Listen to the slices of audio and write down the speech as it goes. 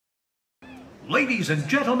Ladies and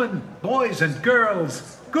gentlemen, boys and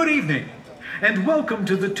girls, good evening, and welcome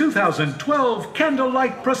to the 2012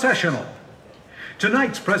 Candlelight Processional.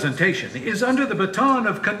 Tonight's presentation is under the baton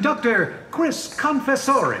of conductor Chris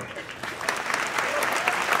Confessore.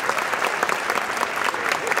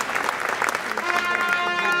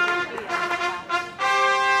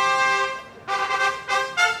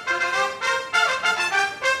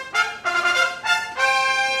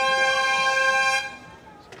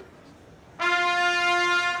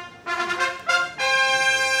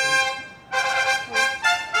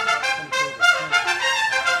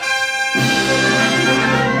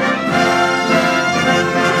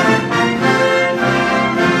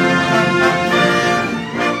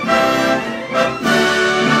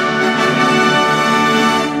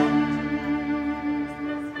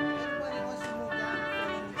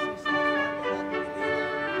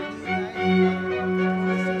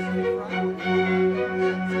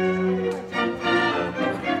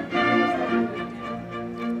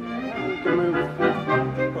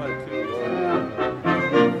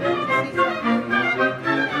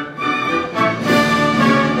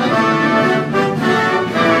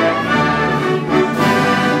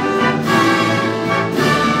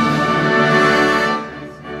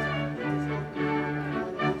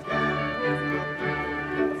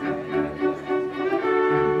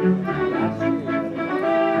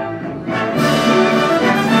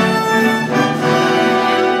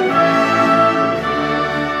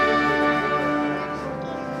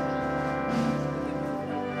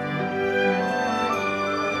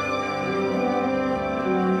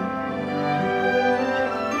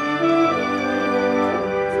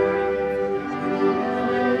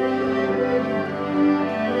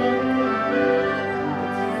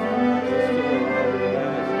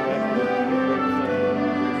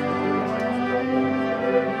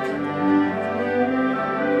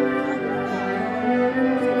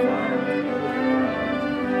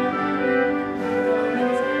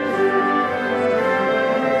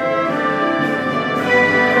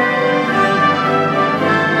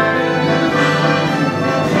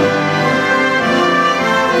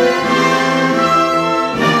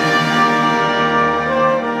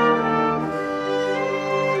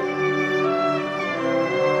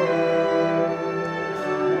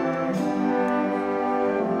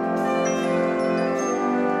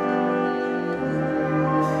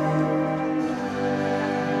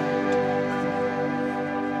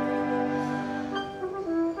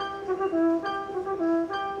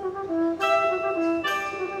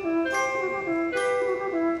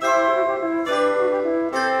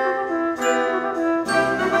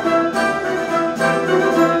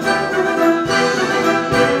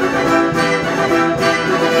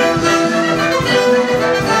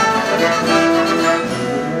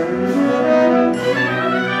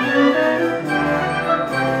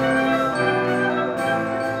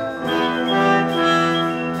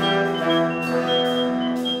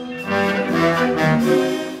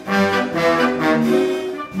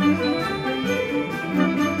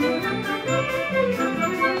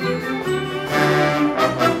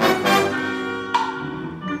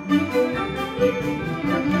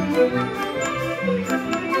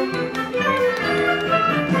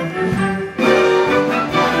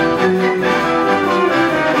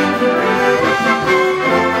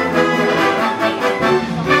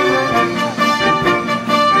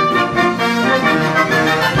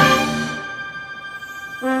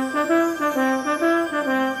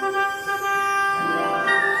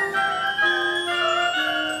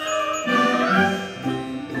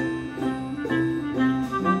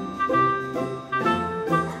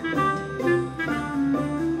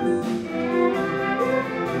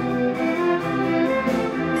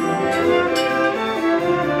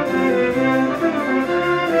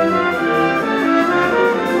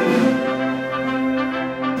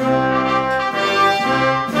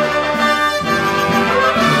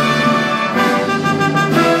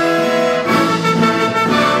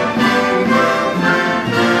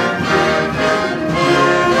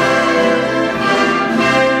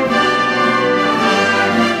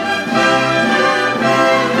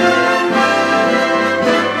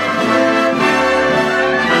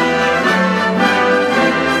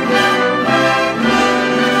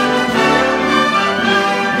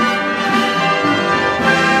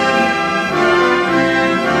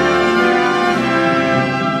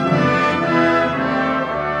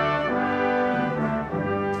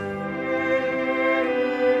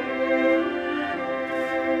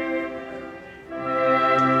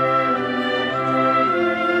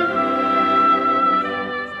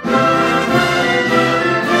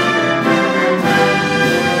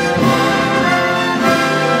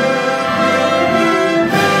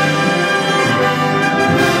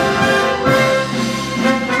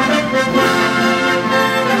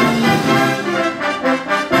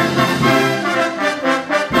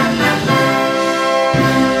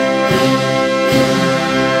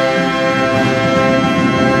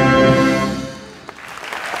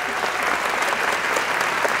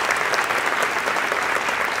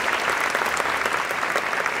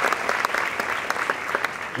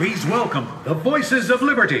 the Voices of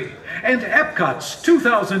Liberty, and Epcot's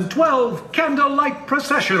 2012 Candlelight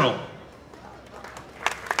Processional.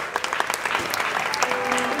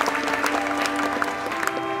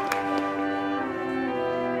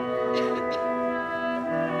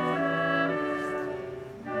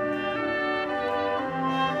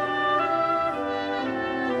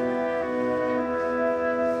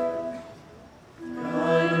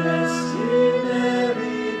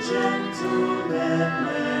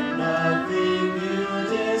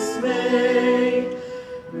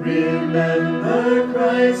 Remember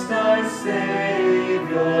Christ our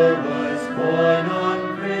Savior was born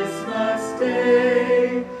on Christmas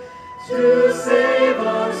Day to save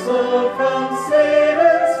us all from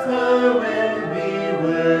Satan's power when we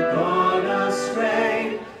were gone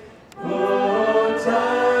astray. Oh,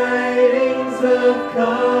 tidings of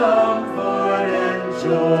comfort and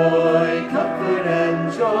joy, comfort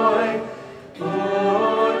and joy.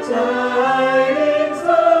 Oh, tidings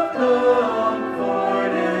of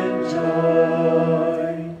comfort and joy.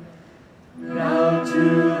 Now to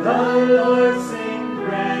the Lord sing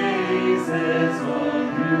praises, all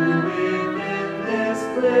you within this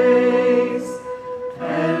place.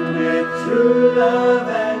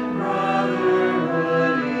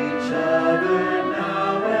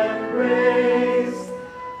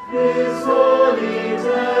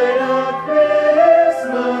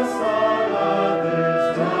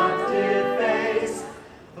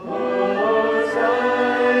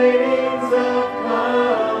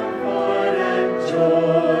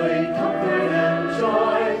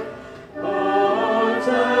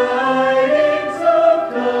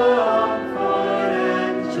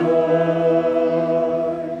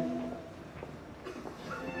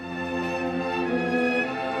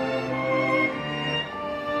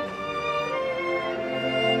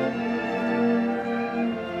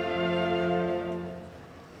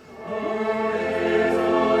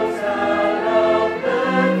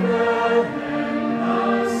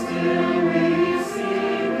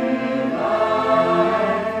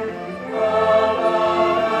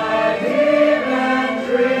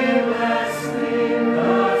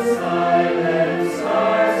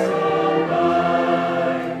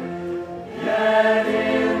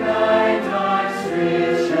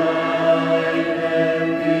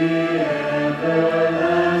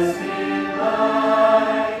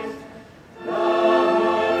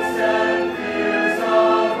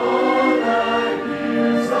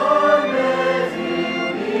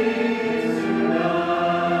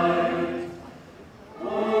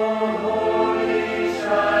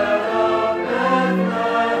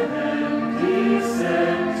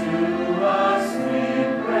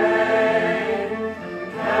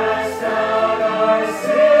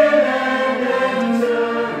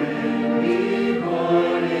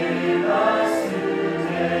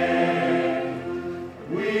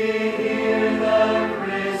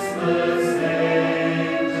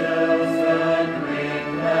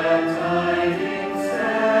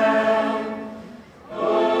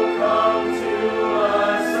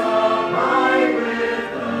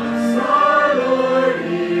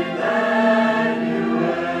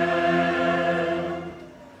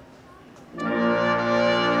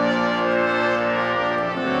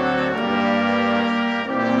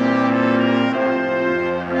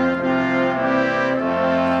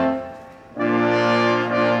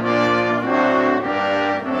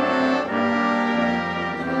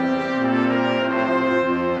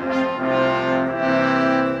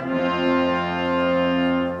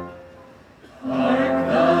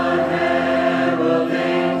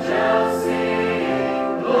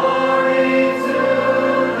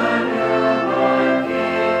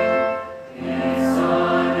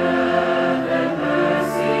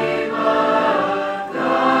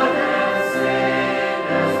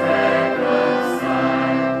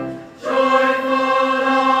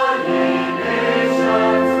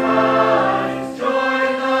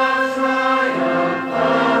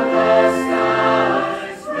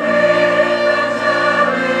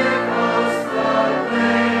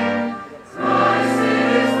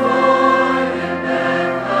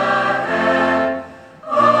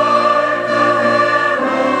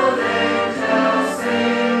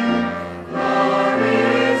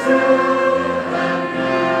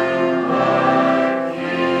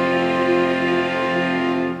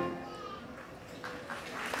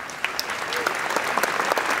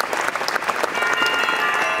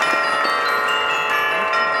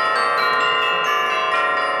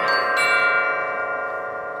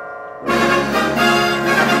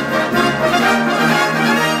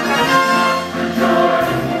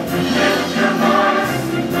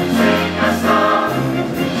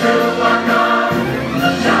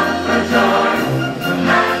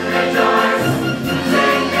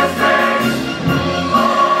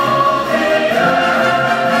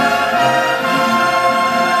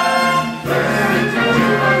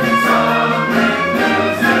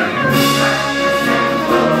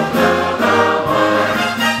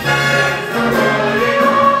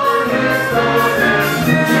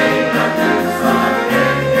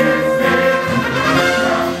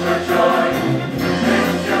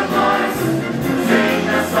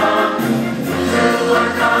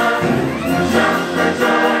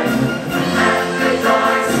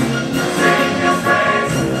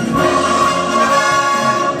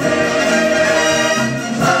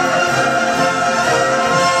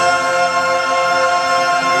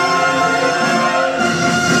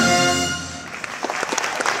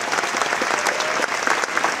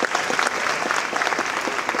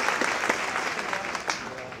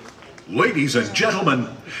 Ladies and gentlemen,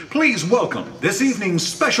 please welcome this evening's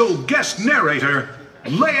special guest narrator,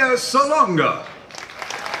 Lea Salonga.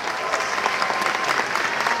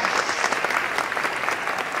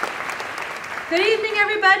 Good evening,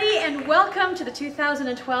 everybody, and welcome to the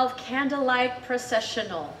 2012 Candlelight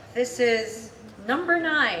Processional. This is number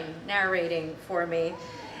 9 narrating for me,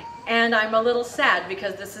 and I'm a little sad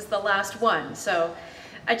because this is the last one. So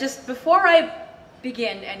before I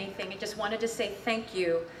begin anything, I just wanted to say thank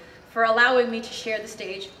you for allowing me to share the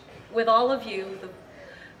stage with all of you,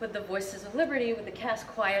 with the Voices of Liberty, with the cast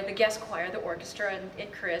choir, the guest choir, the orchestra,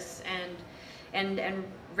 and Chris and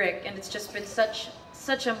Rick, and it's just been such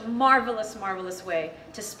a marvelous, marvelous way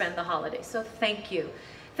to spend the holiday. So thank you.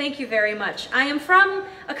 Thank you very much. I am from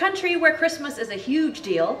a country where Christmas is a huge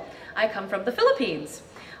deal. I come from the Philippines,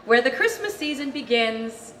 where the Christmas season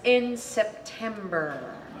begins in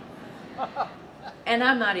September. And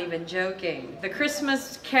I'm not even joking. The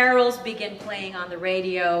Christmas carols begin playing on the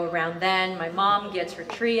radio around then. My mom gets her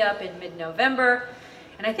tree up in mid-November.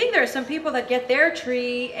 And I think there are some people that get their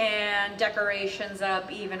tree and decorations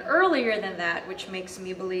up even earlier than that, which makes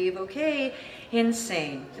me believe, okay,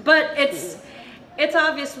 insane. But it's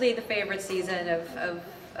obviously the favorite season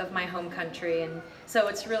of my home country, and so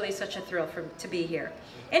it's really such a thrill to be here.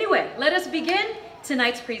 Anyway, let us begin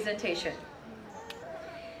tonight's presentation.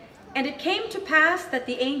 And it came to pass that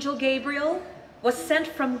the angel Gabriel was sent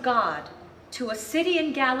from God to a city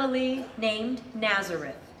in Galilee named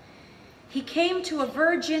Nazareth. He came to a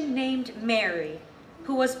virgin named Mary,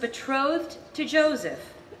 who was betrothed to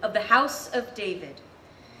Joseph of the house of David.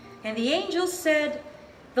 And the angel said,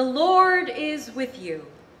 "The Lord is with you.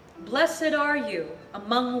 Blessed are you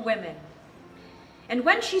among women." And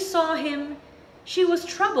when she saw him, she was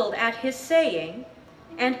troubled at his saying,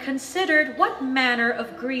 and considered what manner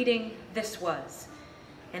of greeting this was.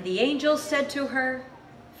 And the angel said to her,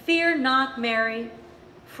 "Fear not, Mary,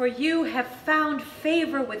 for you have found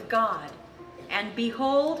favor with God. And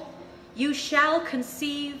behold, you shall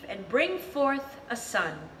conceive and bring forth a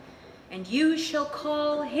son, and you shall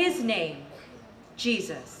call his name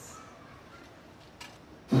Jesus."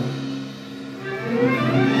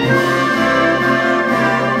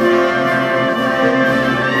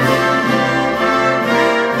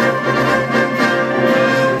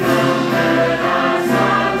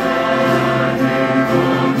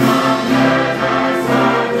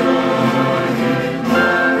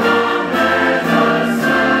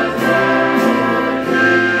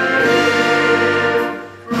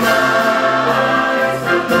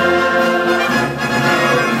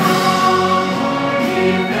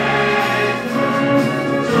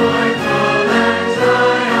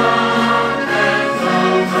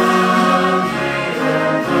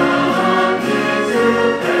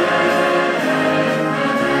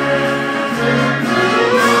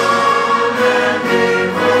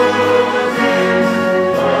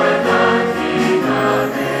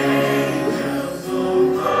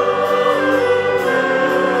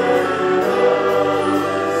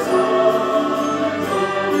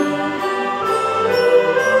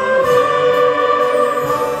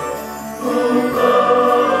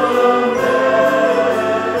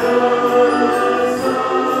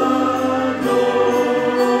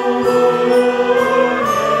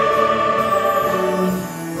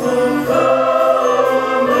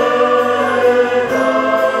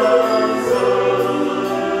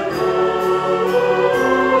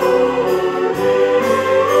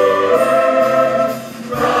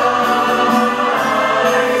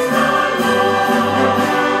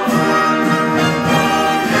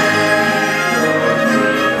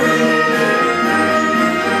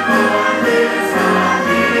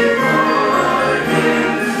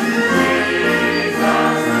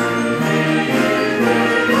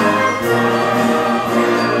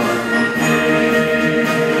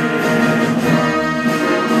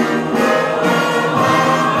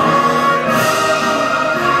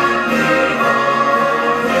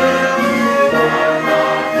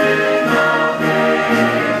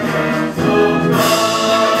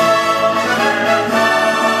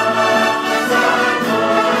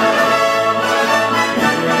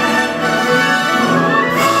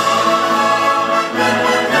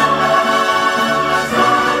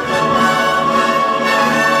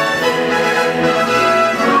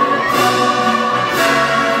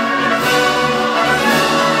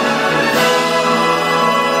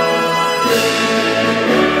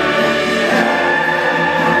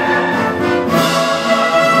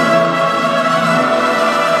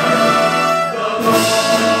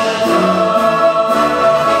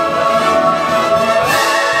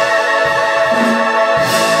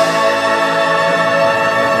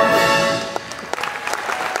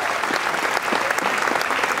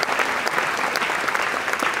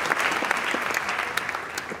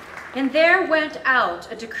 And there went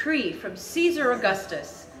out a decree from Caesar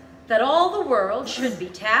Augustus that all the world should be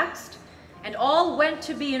taxed, and all went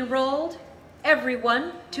to be enrolled,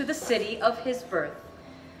 everyone to the city of his birth.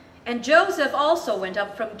 And Joseph also went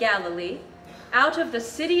up from Galilee, out of the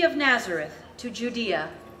city of Nazareth to Judea,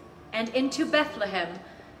 and into Bethlehem,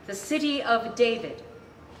 the city of David.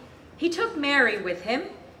 He took Mary with him,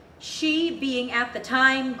 she being at the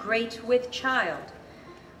time great with child.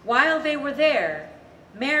 While they were there,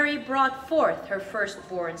 Mary brought forth her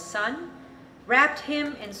firstborn son, wrapped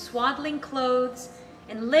him in swaddling clothes,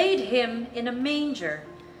 and laid him in a manger,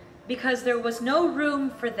 because there was no room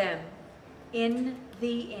for them in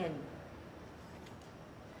the inn.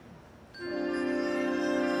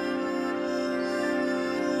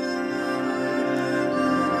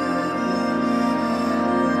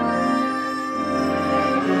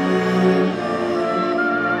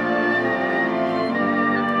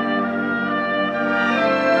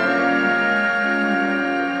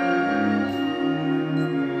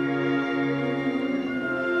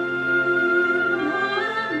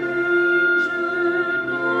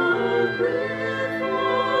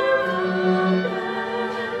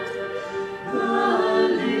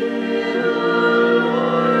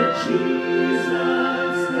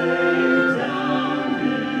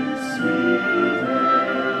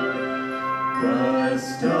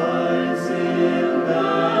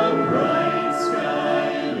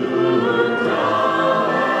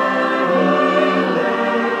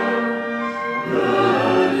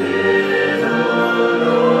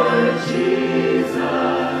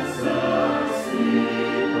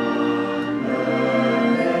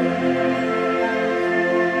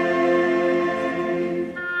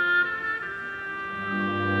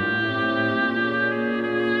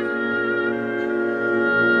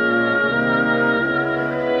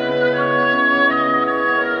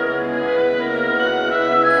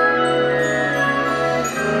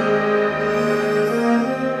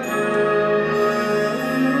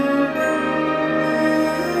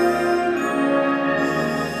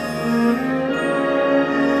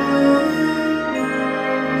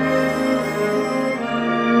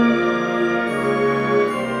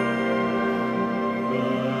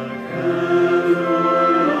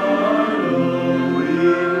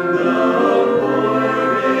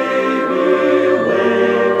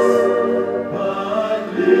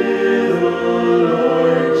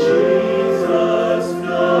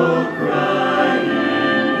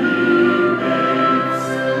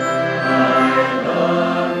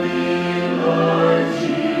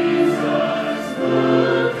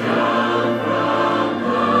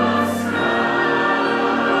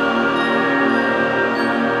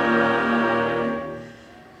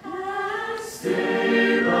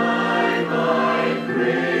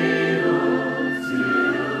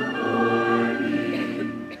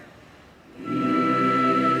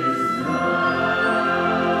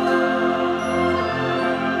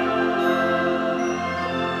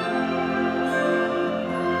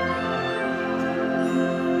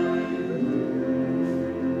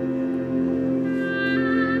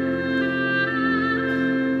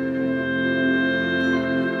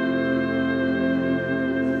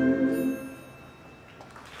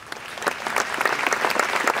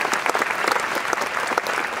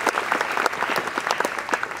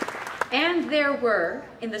 There were,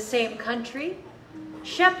 in the same country,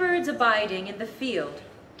 shepherds abiding in the field,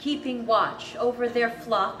 keeping watch over their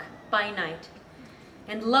flock by night.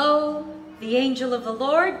 And lo, the angel of the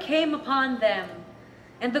Lord came upon them,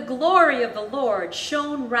 and the glory of the Lord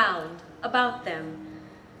shone round about them.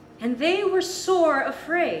 And they were sore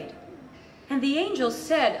afraid. And the angel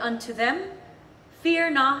said unto them,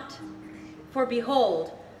 Fear not, for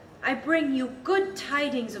behold, I bring you good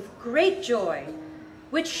tidings of great joy,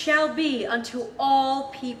 which shall be unto all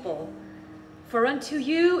people. For unto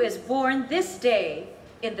you is born this day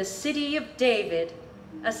in the city of David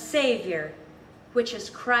a Savior, which is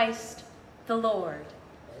Christ the Lord.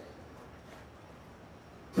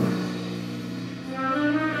 Christ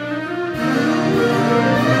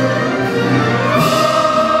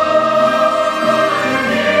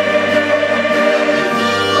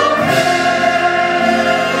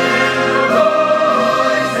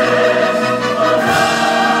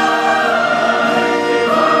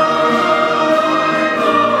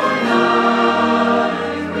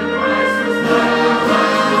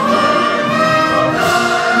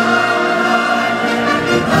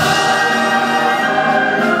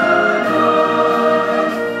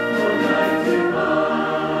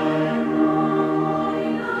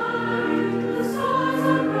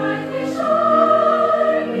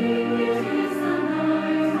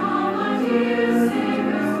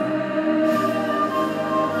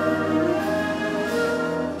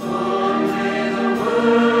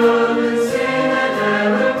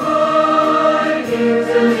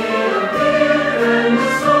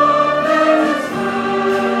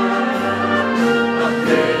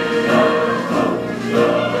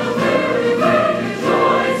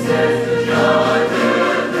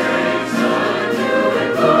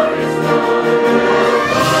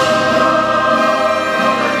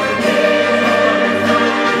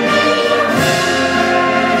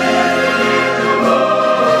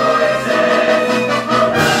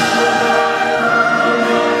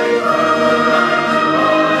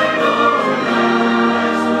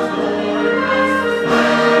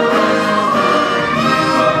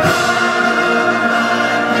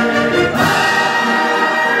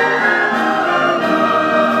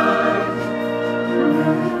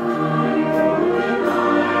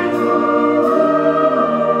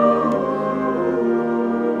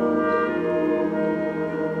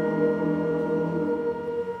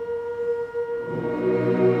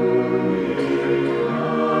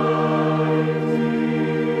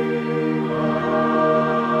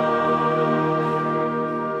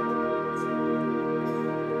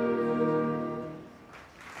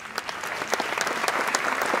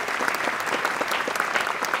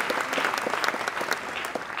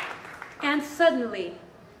suddenly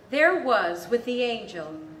there was with the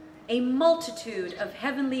angel a multitude of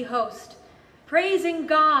heavenly hosts, praising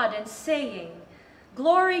God and saying,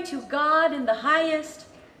 "Glory to God in the highest,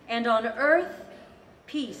 and on earth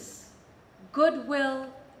peace, goodwill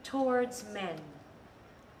towards men."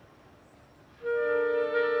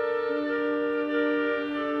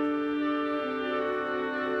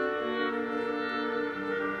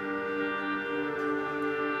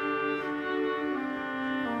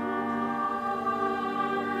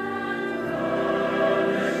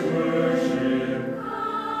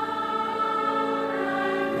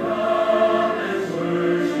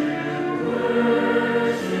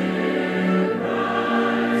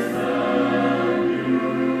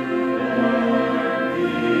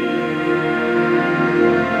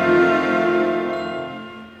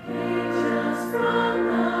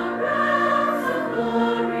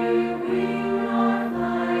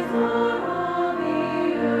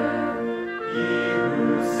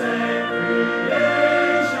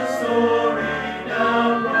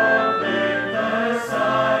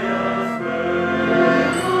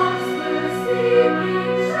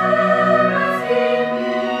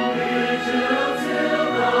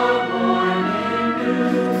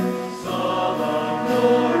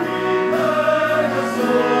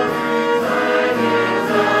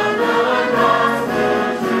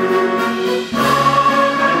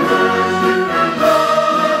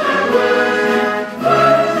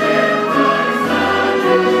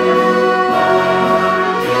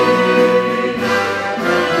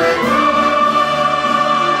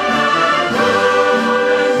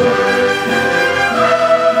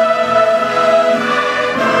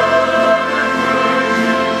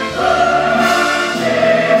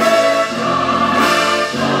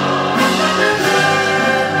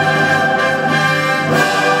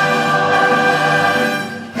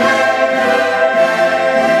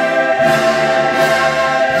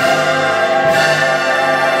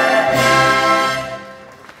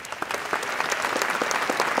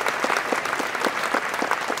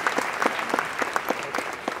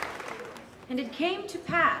 And it came to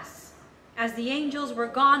pass, as the angels were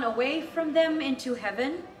gone away from them into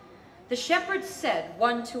heaven, the shepherds said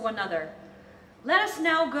one to another, "Let us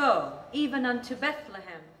now go, even unto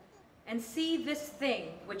Bethlehem, and see this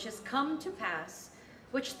thing which is come to pass,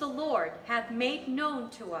 which the Lord hath made known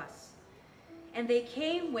to us." And they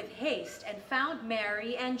came with haste and found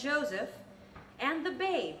Mary and Joseph, and the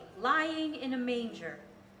babe lying in a manger.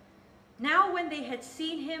 Now when they had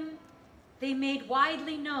seen him, they made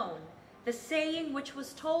widely known the saying which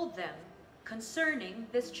was told them concerning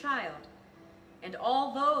this child. And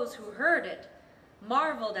all those who heard it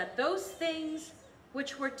marveled at those things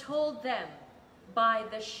which were told them by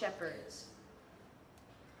the shepherds.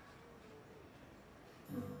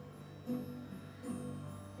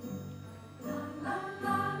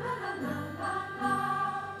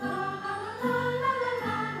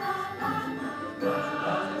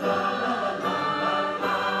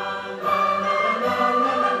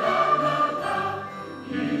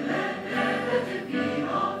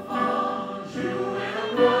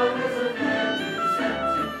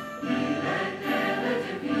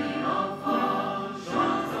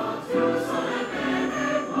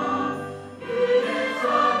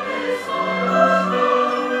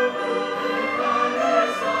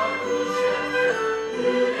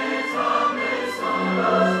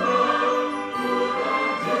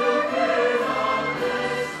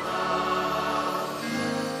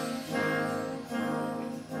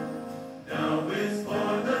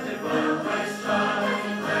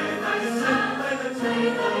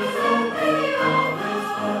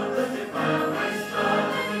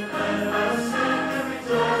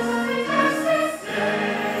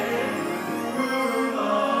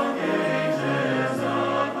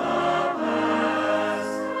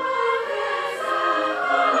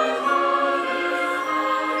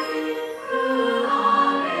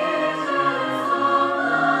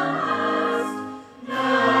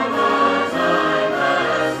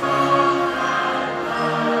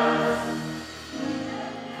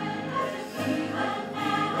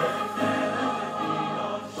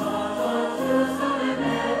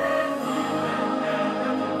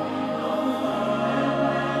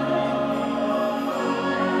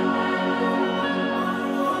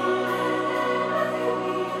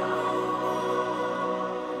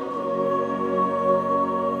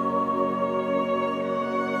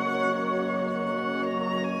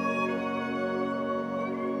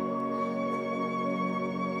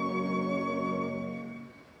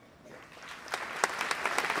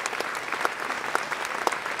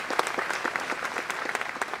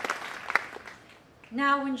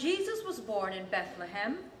 Now when Jesus was born in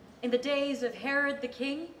Bethlehem, In the days of Herod the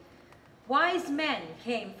king, wise men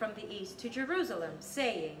came from the east to Jerusalem,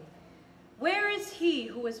 saying, "Where is he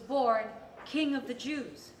who was born King of the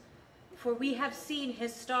Jews? For we have seen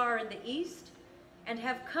his star in the east and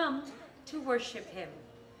have come to worship him."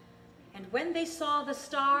 And when they saw the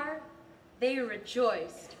star, they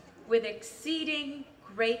rejoiced with exceeding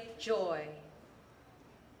great joy.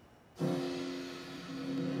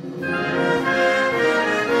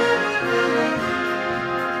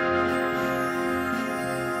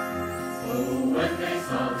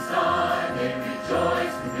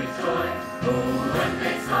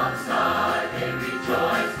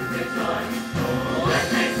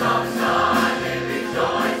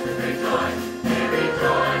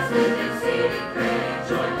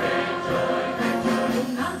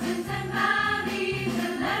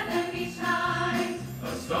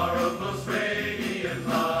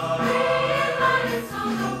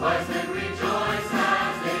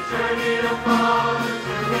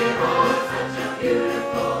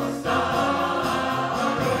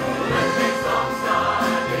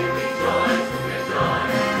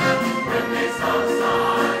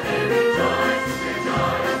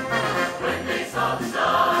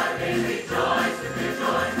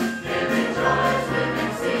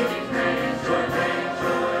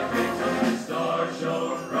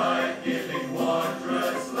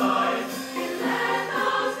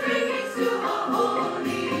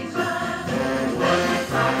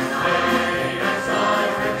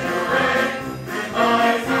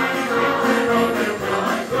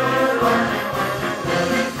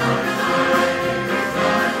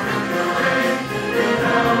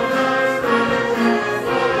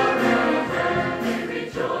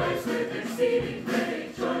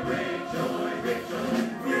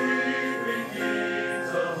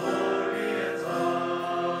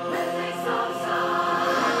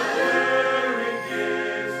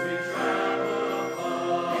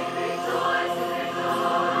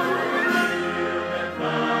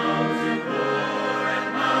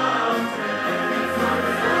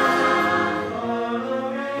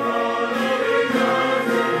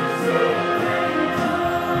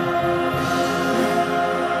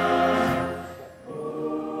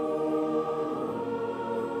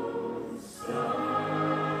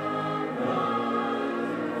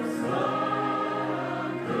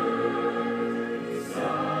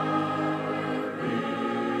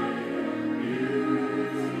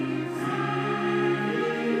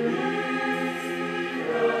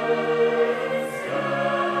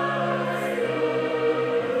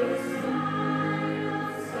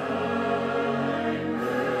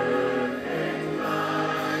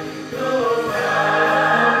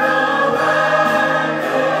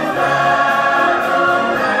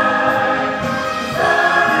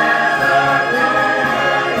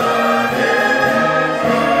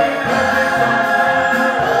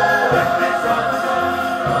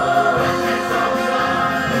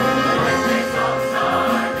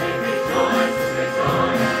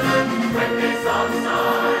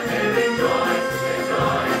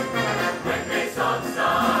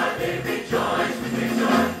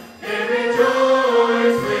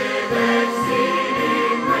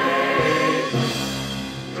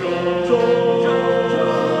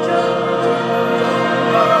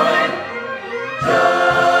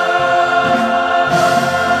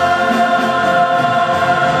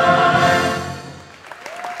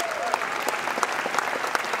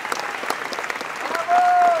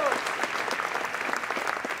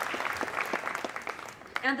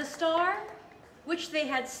 And the star, which they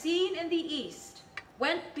had seen in the east,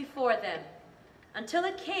 went before them, until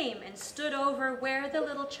it came and stood over where the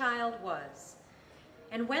little child was.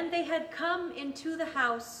 And when they had come into the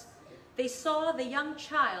house, they saw the young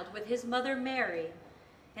child with his mother Mary,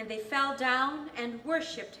 and they fell down and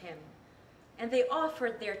worshipped him. And they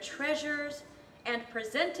offered their treasures and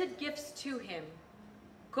presented gifts to him,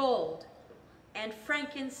 gold and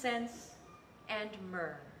frankincense and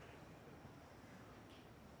myrrh.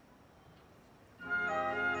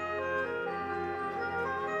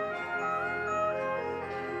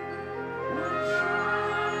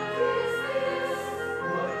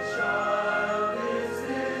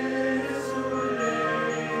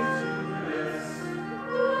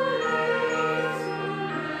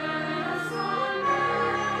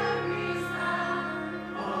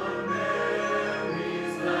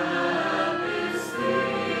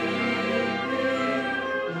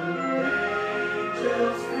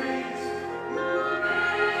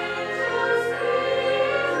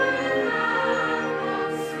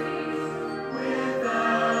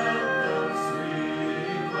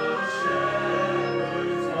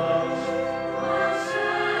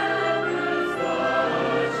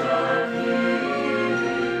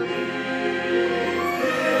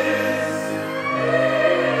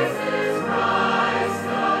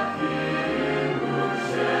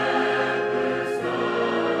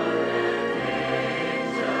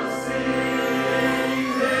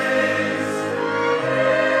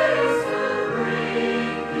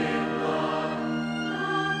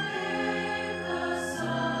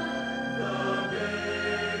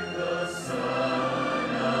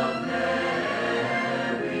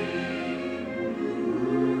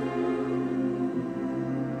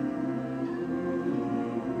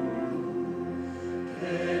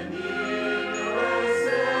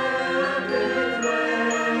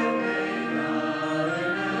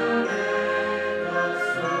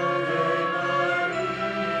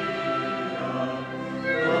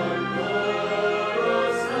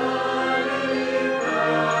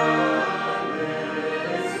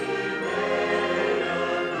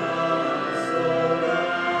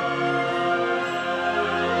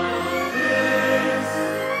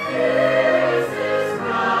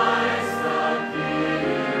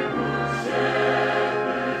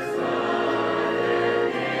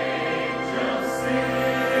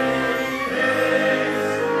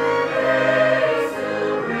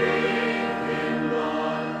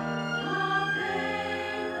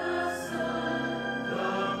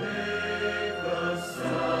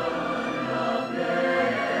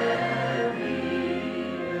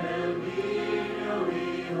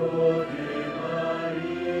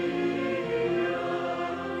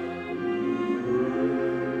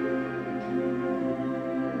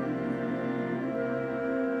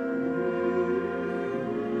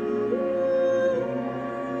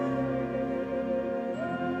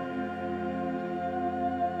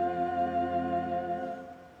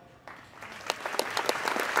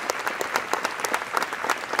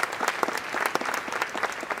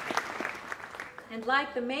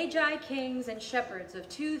 like the Magi kings and shepherds of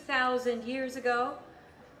 2,000 years ago,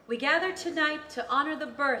 we gather tonight to honor the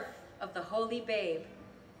birth of the Holy Babe,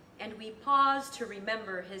 and we pause to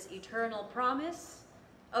remember his eternal promise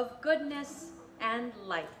of goodness and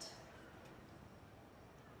light.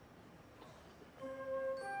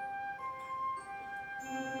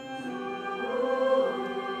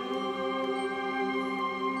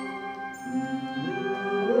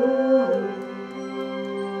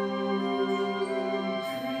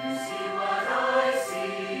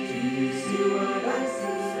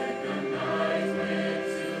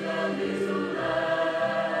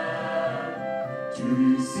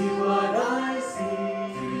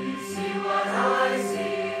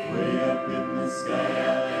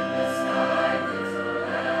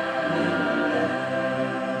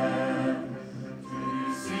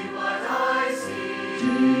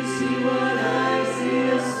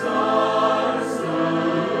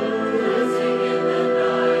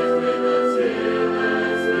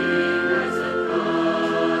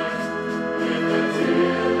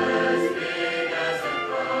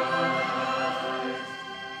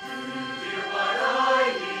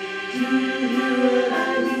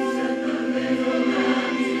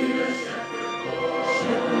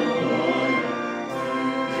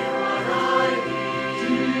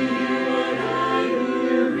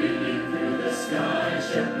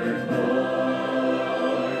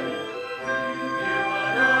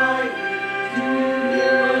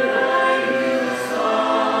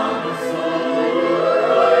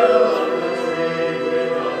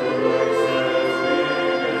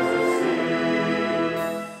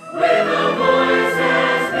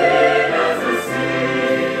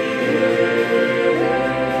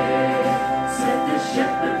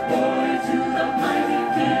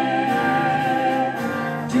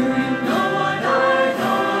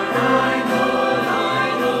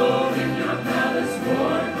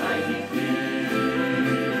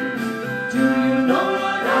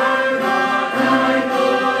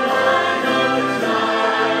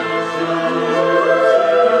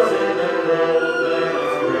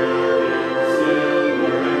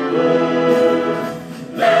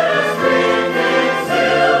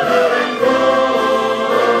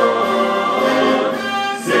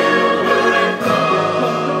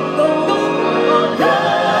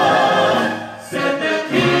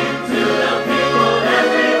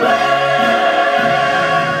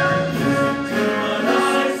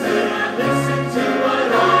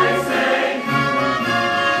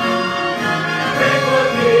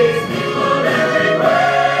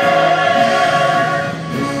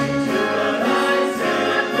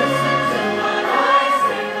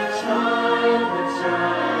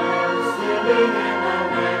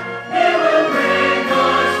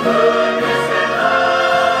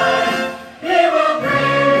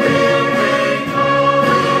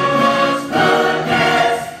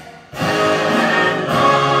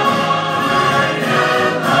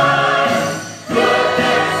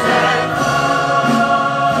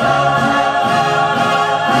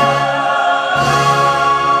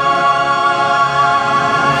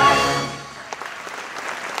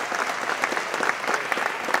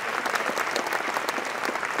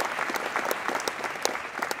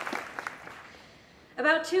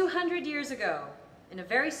 About 200 years ago, in a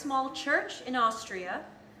very small church in Austria,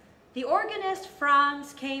 the organist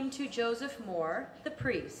Franz came to Joseph Moore, the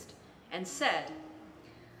priest, and said,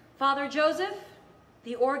 "Father Joseph,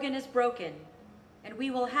 the organ is broken, and we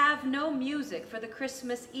will have no music for the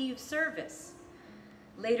Christmas Eve service."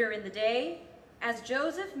 Later in the day, as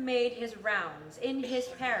Joseph made his rounds in his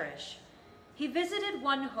parish, he visited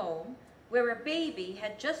one home where a baby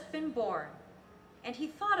had just been born, and he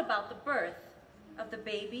thought about the birth of the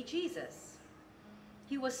baby Jesus.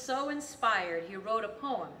 He was so inspired, he wrote a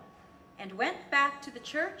poem and went back to the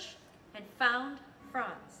church and found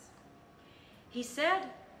Franz. He said,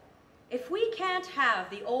 "If we can't have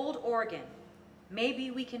the old organ,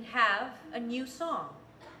 maybe we can have a new song.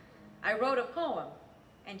 I wrote a poem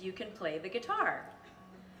and you can play the guitar."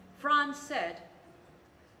 Franz said,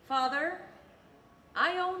 "Father,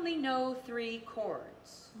 I only know 3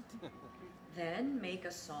 chords." "Then make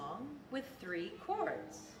a song with 3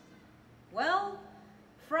 chords." Well,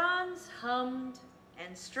 Franz hummed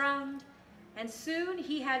and strummed, and soon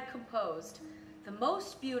he had composed the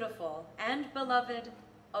most beautiful and beloved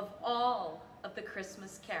of all of the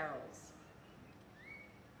Christmas carols.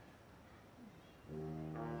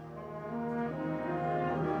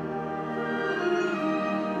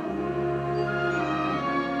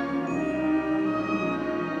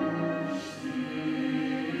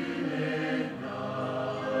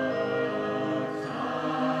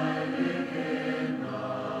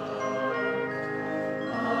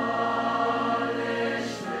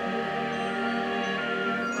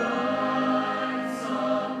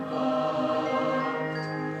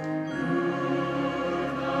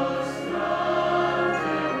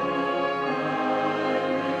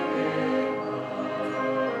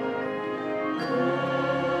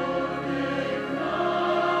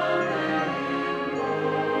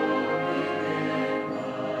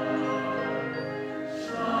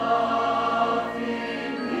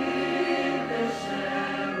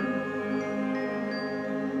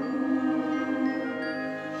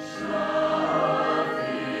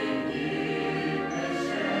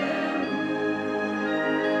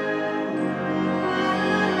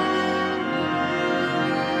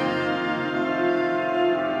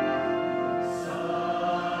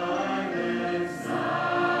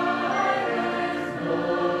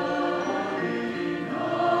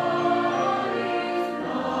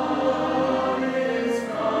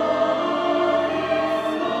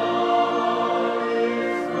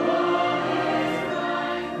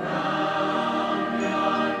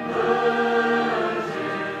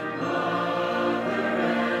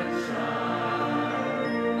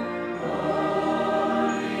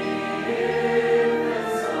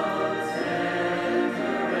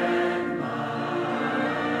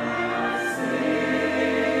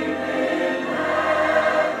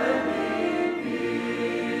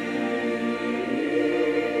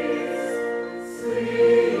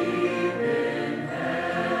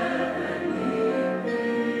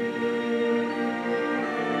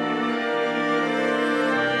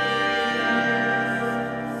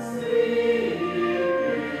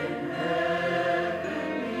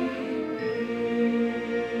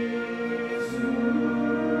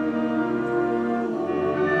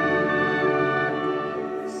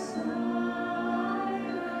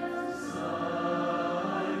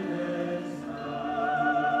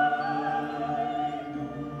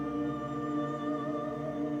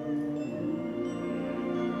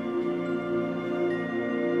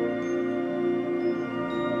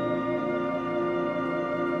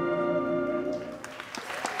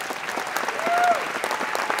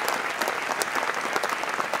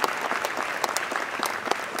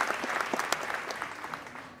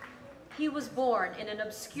 born in an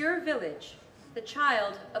obscure village, the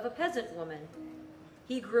child of a peasant woman.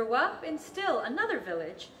 He grew up in still another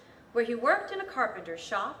village, where he worked in a carpenter's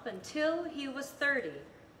shop until he was 30.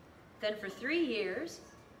 Then for 3 years,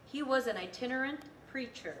 he was an itinerant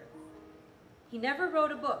preacher. He never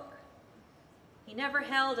wrote a book. He never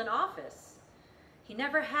held an office. He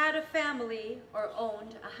never had a family or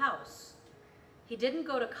owned a house. He didn't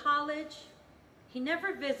go to college. He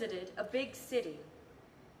never visited a big city.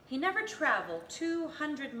 He never traveled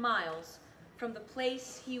 200 miles from the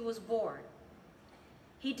place he was born.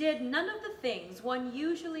 He did none of the things one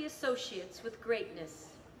usually associates with greatness.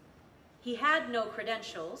 He had no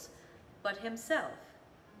credentials but himself.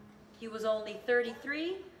 He was only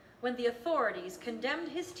 33 when the authorities condemned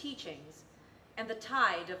his teachings and the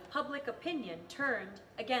tide of public opinion turned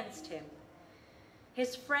against him.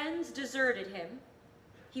 His friends deserted him.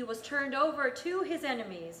 He was turned over to his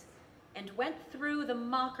enemies and went through the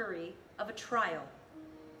mockery of a trial.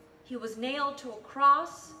 He was nailed to a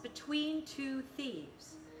cross between 2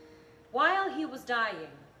 thieves. While he was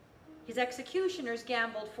dying, his executioners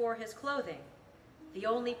gambled for his clothing, the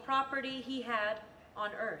only property he had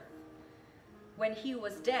on earth. When he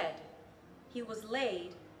was dead, he was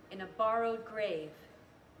laid in a borrowed grave.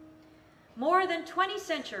 More than 20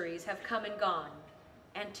 centuries have come and gone,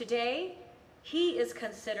 and today he is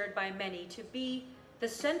considered by many to be the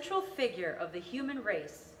central figure of the human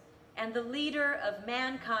race and the leader of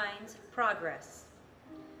mankind's progress.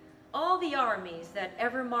 All the armies that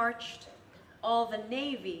ever marched, all the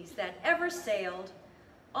navies that ever sailed,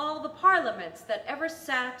 all the parliaments that ever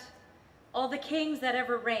sat, all the kings that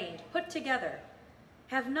ever reigned, put together,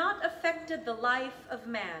 have not affected the life of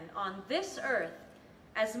man on this earth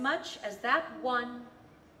as much as that one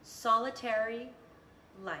solitary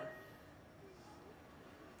life.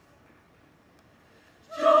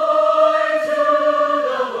 Joy to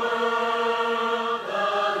the world, the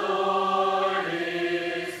Lord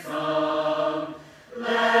is come.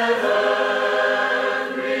 Let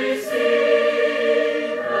earth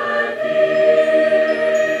receive her King.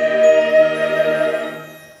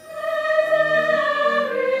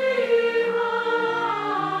 Let every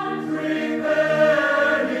heart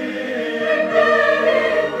prepare him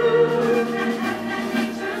room.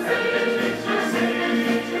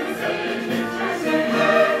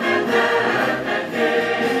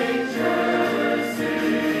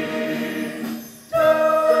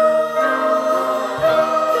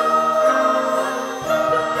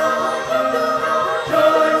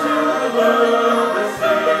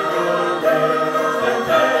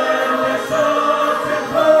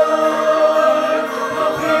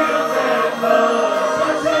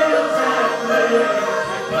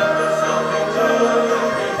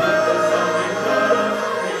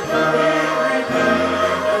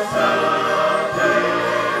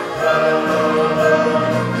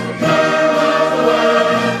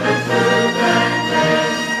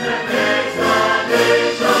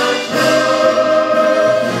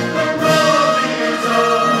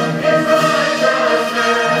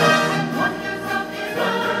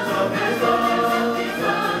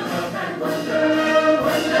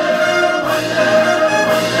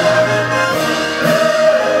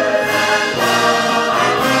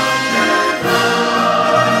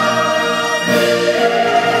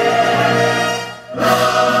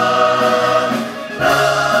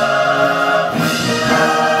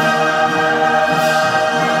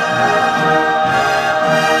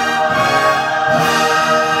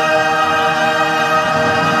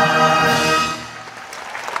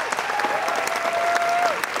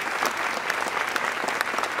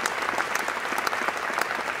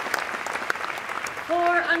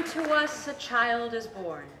 Unto us a child is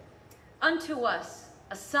born, unto us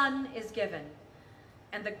a son is given,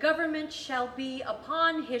 and the government shall be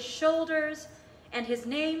upon his shoulders, and his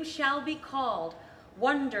name shall be called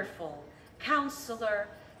Wonderful, Counselor,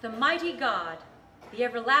 the Mighty God, the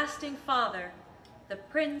Everlasting Father, the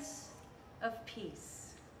Prince of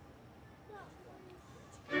Peace.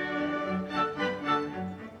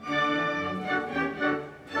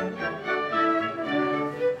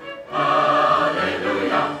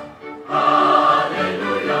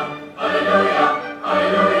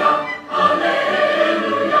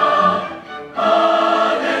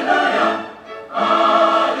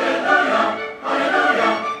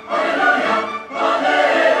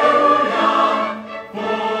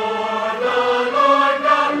 For the Lord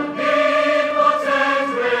God omnipotent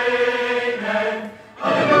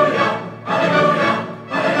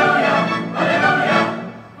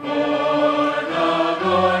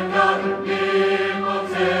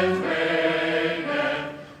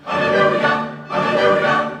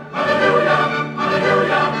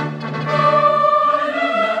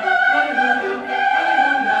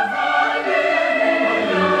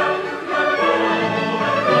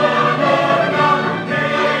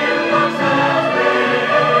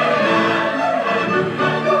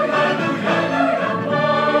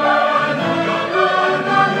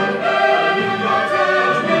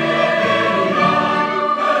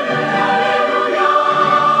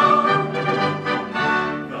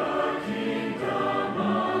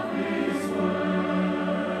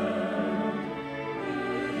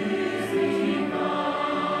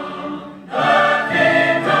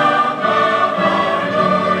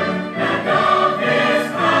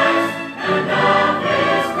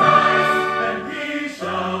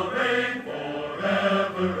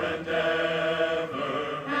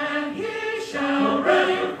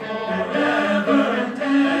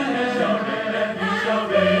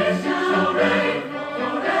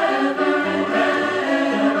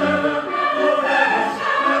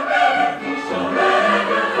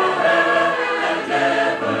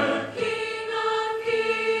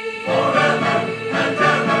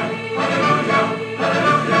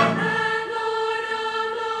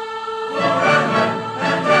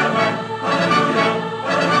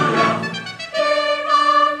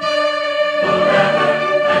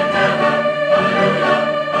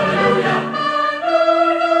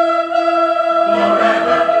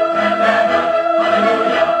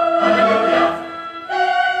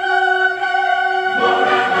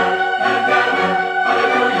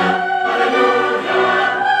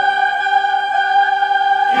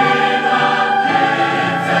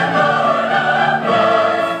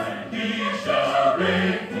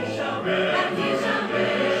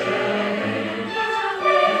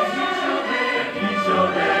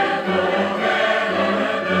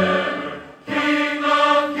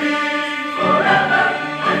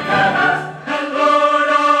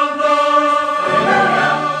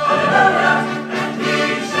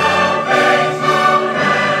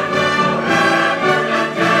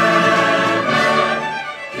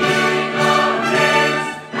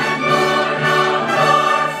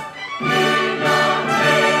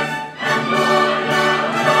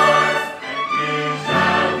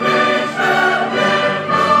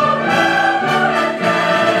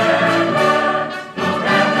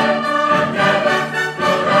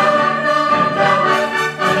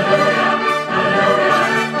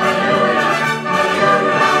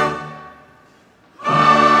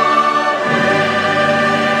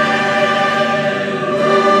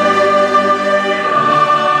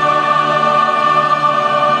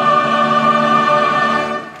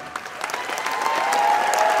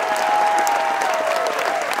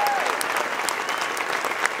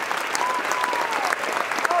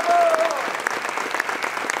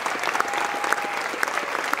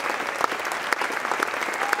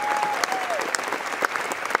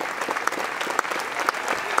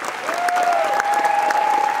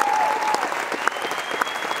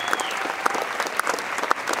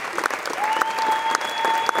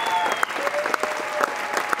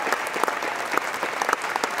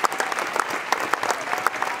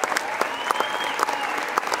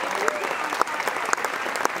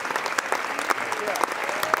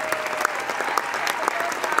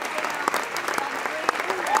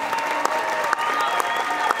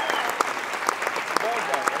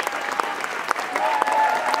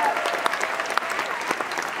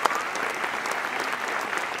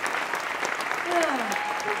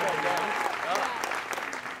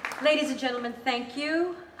Ladies and gentlemen, thank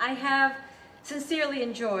you. I have sincerely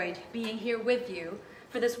enjoyed being here with you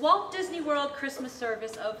for this Walt Disney World Christmas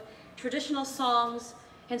service of traditional songs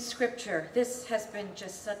and scripture. This has been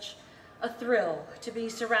just such a thrill to be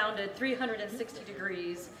surrounded 360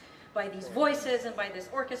 degrees by these voices and by this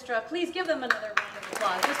orchestra. Please give them another round of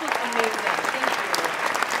applause. This was amazing. Thank you.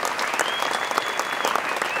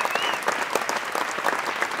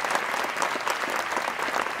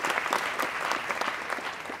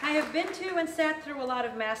 I have been to and sat through a lot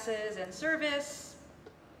of masses and service.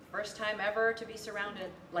 First time ever to be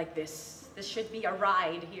surrounded like this. This should be a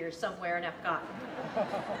ride here somewhere in Epcot.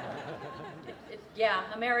 Yeah,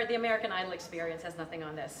 the American Idol experience has nothing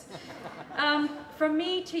on this. From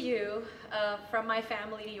me to you, from my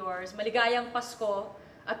family to yours, maligayang Pasko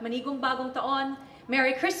at manigong bagong taon,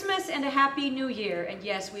 Merry Christmas and a Happy New Year. And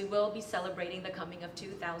yes, we will be celebrating the coming of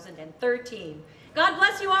 2013. God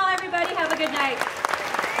bless you all, everybody. Have a good night.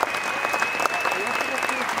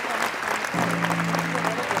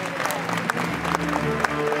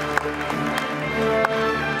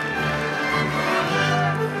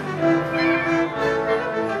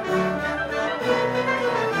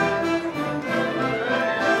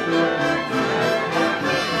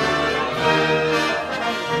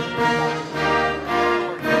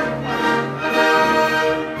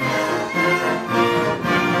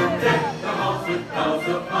 House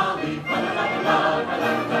of holly, la la la la la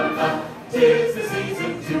la.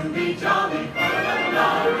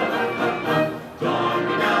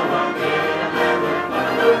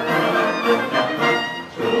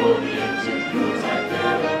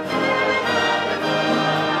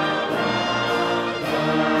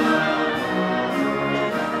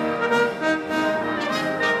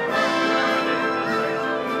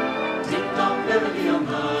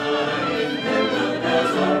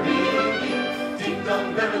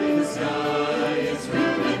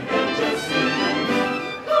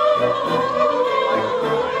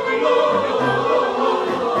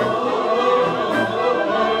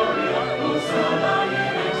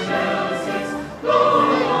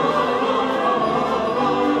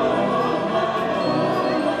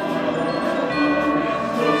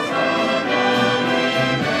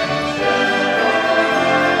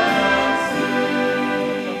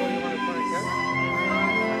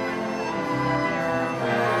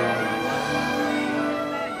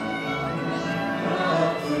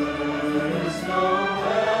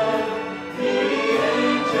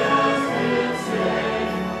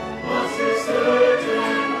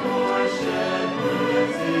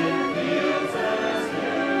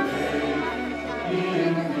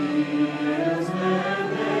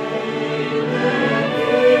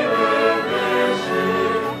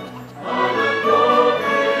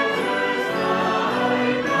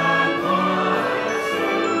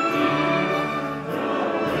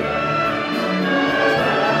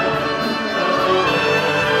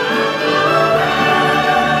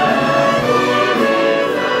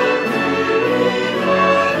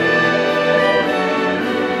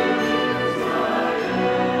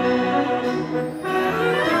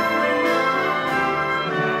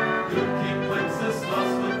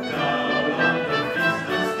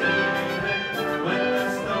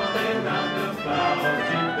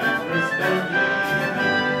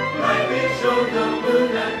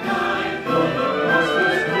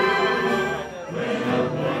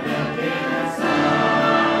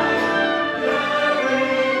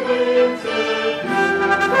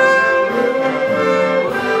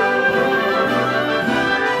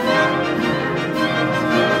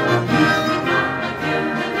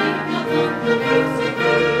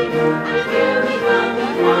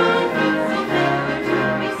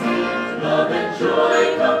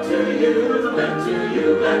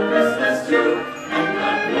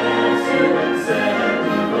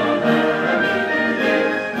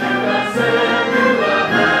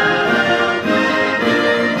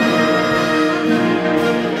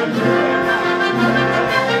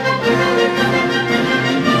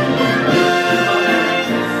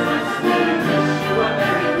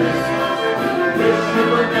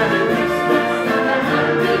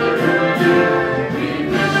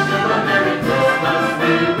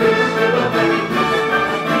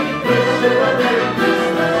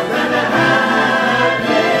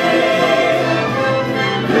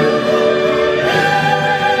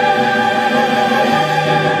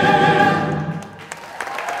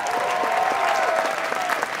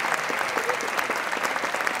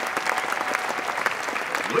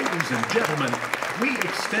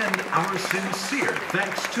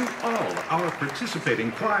 to all our participating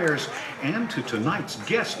choirs and to tonight's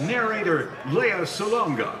guest narrator, Lea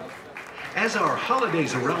Salonga. As our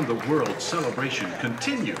Holidays Around the World celebration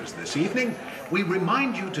continues this evening, we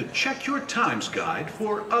remind you to check your Times Guide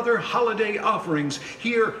for other holiday offerings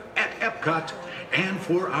here at Epcot and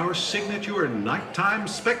for our signature nighttime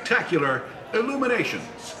spectacular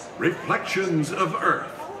Illuminations, Reflections of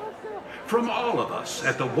Earth. From all of us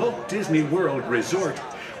at the Walt Disney World Resort,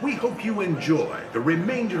 we hope you enjoy the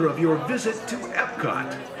remainder of your visit to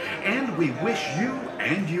Epcot, and we wish you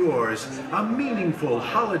and yours a meaningful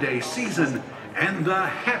holiday season and the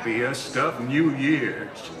happiest of New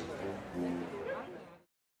Years.